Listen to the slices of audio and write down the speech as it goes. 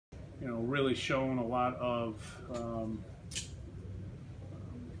really shown a lot of,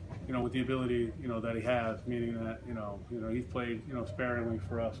 with the ability, that he has, meaning that, he's played, sparingly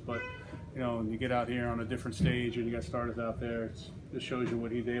for us, but, when you get out here on a different stage and you got starters out there, it just shows you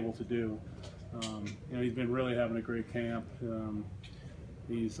what he's able to do. He's been really having a great camp.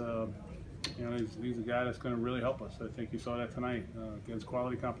 He's a guy that's going to really help us. I think you saw that tonight against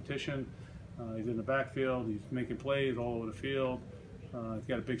quality competition. He's in the backfield. He's making plays all over the field. He's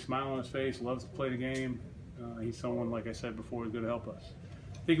got a big smile on his face. Loves to play the game. He's someone, like I said before, who's going to help us.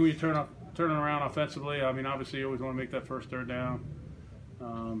 I think when you turn it around offensively, I mean, obviously you always want to make that first third down.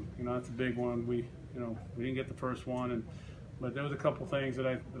 That's a big one. We didn't get the first one, but there was a couple things that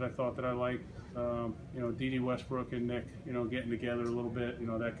I thought that I liked. D.D. Westbrook and Nick, getting together a little bit.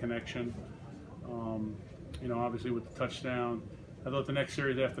 That connection. Obviously with the touchdown. I thought the next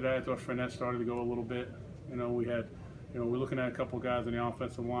series after that, I thought Fournette started to go a little bit. We had, we're looking at a couple of guys on the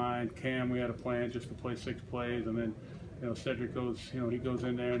offensive line. Cam, we had a plan just to play 6 plays, and then, Cedric goes, he goes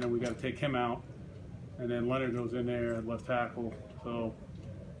in there, and then we got to take him out, and then Leonard goes in there at left tackle. So,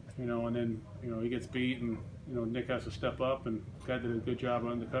 and then, he gets beat, and Nick has to step up, and guy did a good job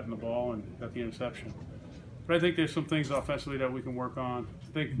undercutting the ball and got the interception. But I think there's some things offensively that we can work on.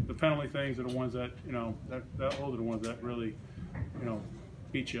 I think the penalty things are the ones that, those are the ones that really,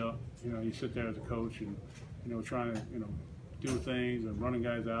 beat you up. You sit there as a coach and, trying to, do things and running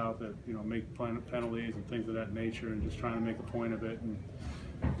guys out that, make penalties and things of that nature, and just trying to make a point of it. And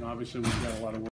obviously we've got a lot of work.